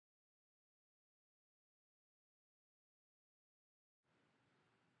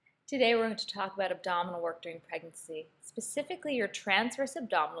Today we're going to talk about abdominal work during pregnancy, specifically your transverse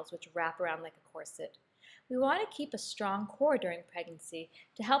abdominals, which wrap around like a corset. We want to keep a strong core during pregnancy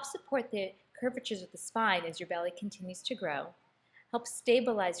to help support the curvatures of the spine as your belly continues to grow, help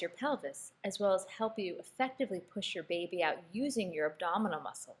stabilize your pelvis, as well as help you effectively push your baby out using your abdominal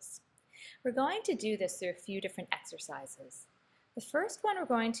muscles. We're going to do this through a few different exercises. The first one we're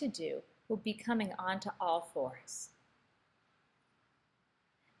going to do will be coming onto all fours.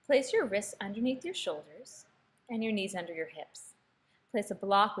 Place your wrists underneath your shoulders and your knees under your hips. Place a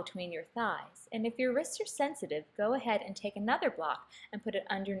block between your thighs, and if your wrists are sensitive, go ahead and take another block and put it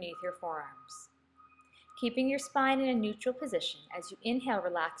underneath your forearms. Keeping your spine in a neutral position, as you inhale,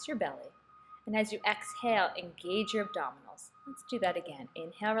 relax your belly, and as you exhale, engage your abdominals. Let's do that again.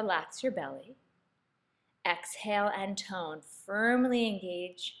 Inhale, relax your belly. Exhale and tone. Firmly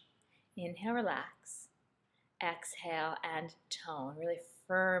engage. Inhale, relax. Exhale and tone. Really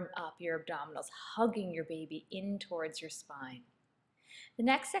firm up your abdominals, hugging your baby in towards your spine. The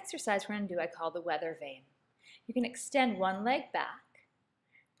next exercise we're going to do I call the weather vane. You can extend one leg back,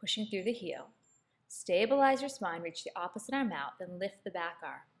 pushing through the heel. Stabilize your spine, reach the opposite arm out, then lift the back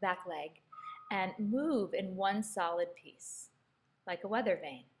leg, and move in one solid piece, like a weather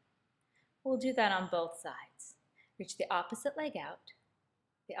vane. We'll do that on both sides. Reach the opposite leg out,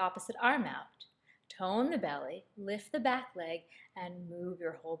 the opposite arm out. Tone the belly, lift the back leg, and move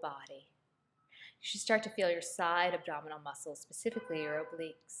your whole body. You should start to feel your side abdominal muscles, specifically your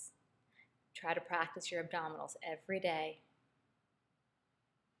obliques. Try to practice your abdominals every day.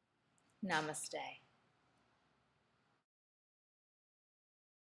 Namaste.